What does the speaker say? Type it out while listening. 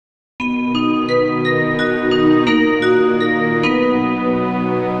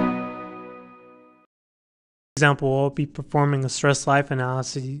Example, we'll be performing a stress life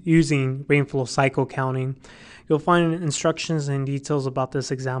analysis using rainflow cycle counting. You'll find instructions and details about this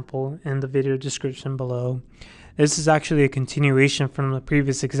example in the video description below. This is actually a continuation from the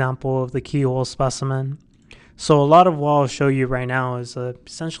previous example of the keyhole specimen. So a lot of what I'll show you right now is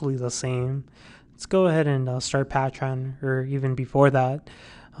essentially the same. Let's go ahead and start Patran, or even before that.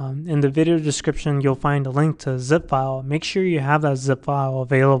 In the video description, you'll find a link to a zip file. Make sure you have that zip file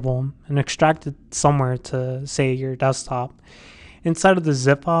available and extract it somewhere to, say, your desktop. Inside of the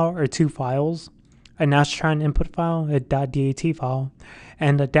zip file are two files, a Nastran input file, a .dat file,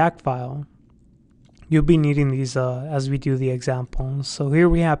 and a DAC file. You'll be needing these as we do the example. So here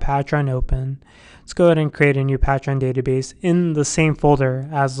we have Patran open. Let's go ahead and create a new Patran database in the same folder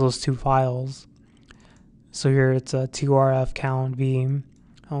as those two files. So here it's a TRF count V.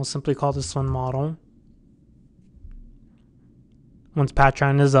 I'll simply call this one model. Once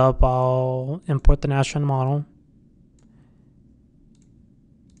Patran is up, I'll import the Nastran model.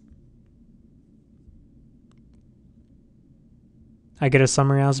 I get a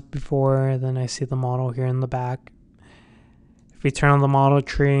summary as before, then I see the model here in the back. If we turn on the model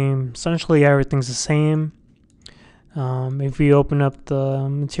tree, essentially everything's the same. If we open up the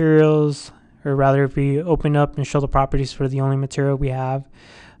materials, or rather if we open up and show the properties for the only material we have,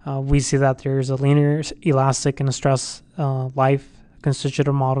 we see that there's a linear, elastic, and a stress life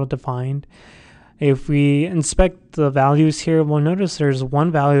constitutive model defined. If we inspect the values here, we'll notice there's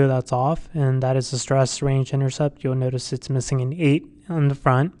one value that's off, and that is the stress range intercept. You'll notice it's missing an 8 on the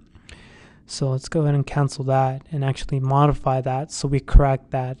front. So let's go ahead and cancel that and actually modify that so we correct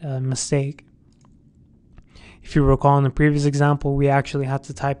that mistake. If you recall in the previous example, we actually had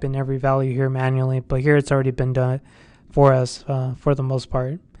to type in every value here manually, but here it's already been done for us for the most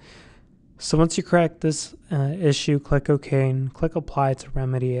part. So once you correct this issue, click OK and click Apply to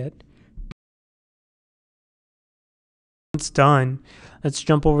remedy it. Once done, let's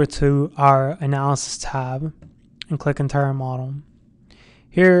jump over to our Analysis tab and click Entire Model.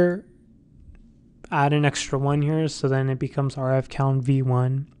 Here, add an extra 1 here, so then it becomes RF count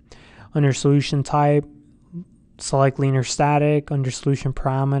V1. Under Solution Type, select Linear Static. Under Solution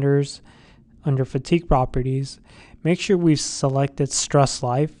Parameters, under Fatigue Properties, make sure we've selected Stress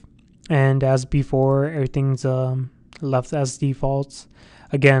Life. And as before, everything's left as defaults.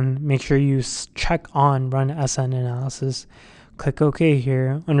 Again, make sure you check on Run SN Analysis. Click OK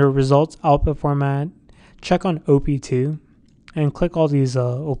here. Under Results Output Format, check on OP2 and click all these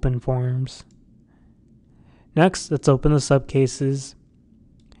open forms. Next, let's open the subcases.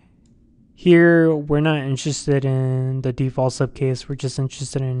 Here, we're not interested in the default subcase. We're just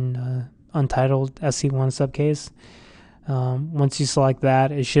interested in untitled SC1 subcase. Once you select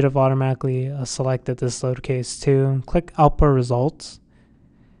that, it should have automatically selected this load case too. Click Output Results,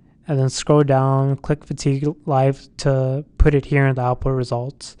 and then scroll down, click Fatigue Life to put it here in the output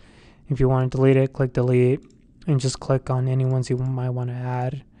results. If you want to delete it, click Delete, and just click on any ones you might want to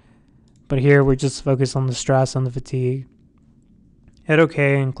add. But here we're just focused on the stress and the fatigue. Hit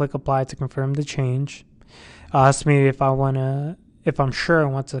OK and click Apply to confirm the change. Ask me if I'm sure I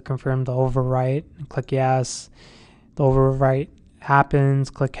want to confirm the overwrite. Click Yes. The overwrite happens.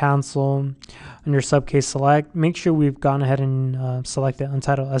 Click Cancel. Under Subcase Select, make sure we've gone ahead and selected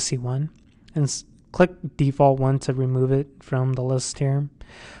Untitled SC1 and click Default 1 to remove it from the list here.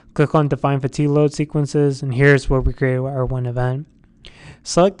 Click on Define Fatigue Load Sequences, and here's where we create our one event.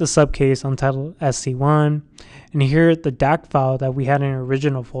 Select the subcase Untitled SC1, and here the DAC file that we had in our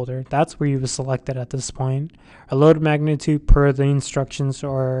original folder, that's where you would select it at this point. Our load magnitude per the instructions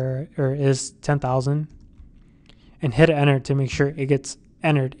is 10,000. And hit Enter to make sure it gets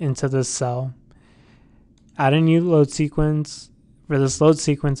entered into this cell. Add a new load sequence. For this load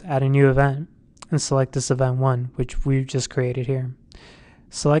sequence, add a new event and select this event 1, which we've just created here.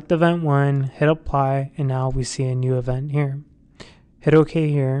 Select event 1, hit Apply, and now we see a new event here. Hit OK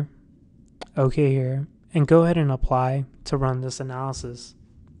here, and go ahead and apply to run this analysis.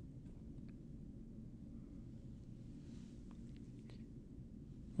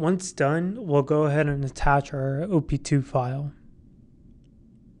 Once done, we'll go ahead and attach our OP2 file.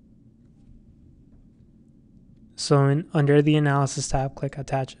 So under the Analysis tab, click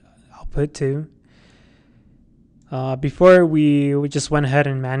Attach Output to. Before we just went ahead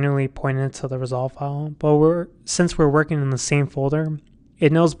and manually pointed to the resolve file, but since we're working in the same folder,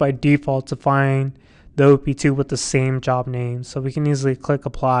 it knows by default to find the OP2 with the same job name. So we can easily click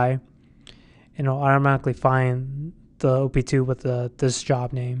Apply, and it'll automatically find the OP2 with this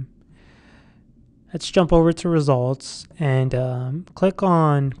job name. Let's jump over to Results and click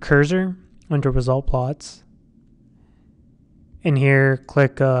on Cursor under Result Plots. And here,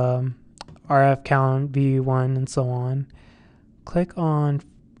 click our RF count, V1, and so on. Click on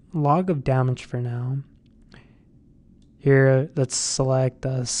log of damage for now. Here, let's select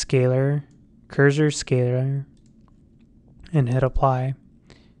scalar, cursor scalar, and hit apply.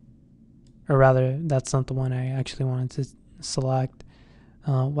 Or rather, that's not the one I actually wanted to select.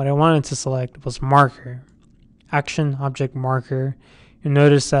 What I wanted to select was marker, action object marker. You'll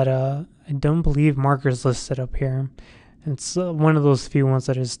notice that I don't believe marker is listed up here. It's one of those few ones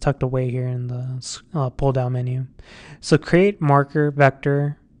that is tucked away here in the pull down menu. So create marker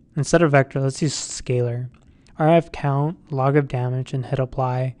vector. Instead of vector, let's use scalar. RF count, log of damage, and hit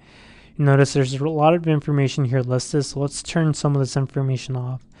apply. You notice there's a lot of information here listed, so let's turn some of this information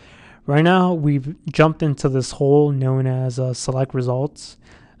off. Right now, we've jumped into this hole known as select results.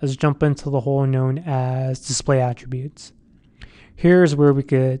 Let's jump into the hole known as display attributes. Here's where we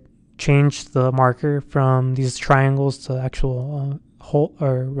could change the marker from these triangles to actual hole,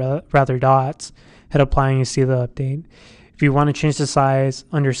 or rather dots. Hit apply and you see the update. If you want to change the size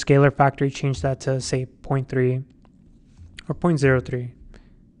under scalar factor, change that to say 0.3 or 0.03.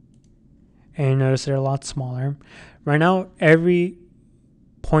 And you notice they're a lot smaller. Right now, every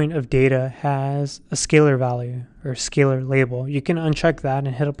point of data has a scalar value or scalar label. You can uncheck that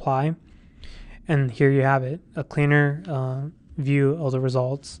and hit apply. And here you have it, a cleaner view of the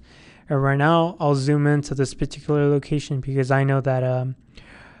results. And right now, I'll zoom into this particular location because I know that,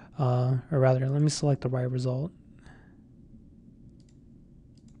 or rather, let me select the right result.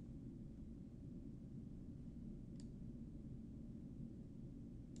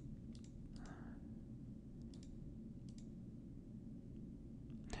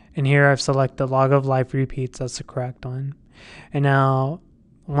 And here I've selected log of life repeats, that's the correct one. And now,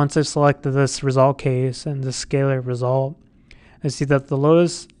 once I've selected this result case and the scalar result, I see that the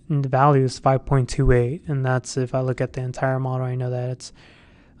lowest in the value is 5.28, and that's if I look at the entire model, I know that it's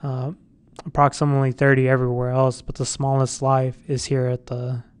approximately 30 everywhere else, but the smallest life is here at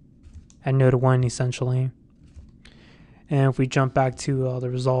node 1 essentially. And if we jump back to the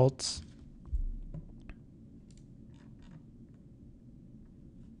results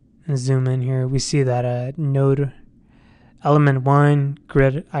and zoom in here, we see that node element 1,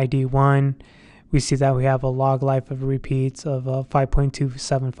 grid ID 1, we see that we have a log life of repeats of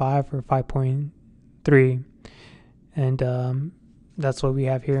 5.275 or 5.3. And that's what we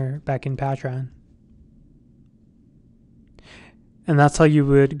have here back in Patran. And that's how you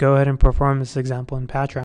would go ahead and perform this example in Patran.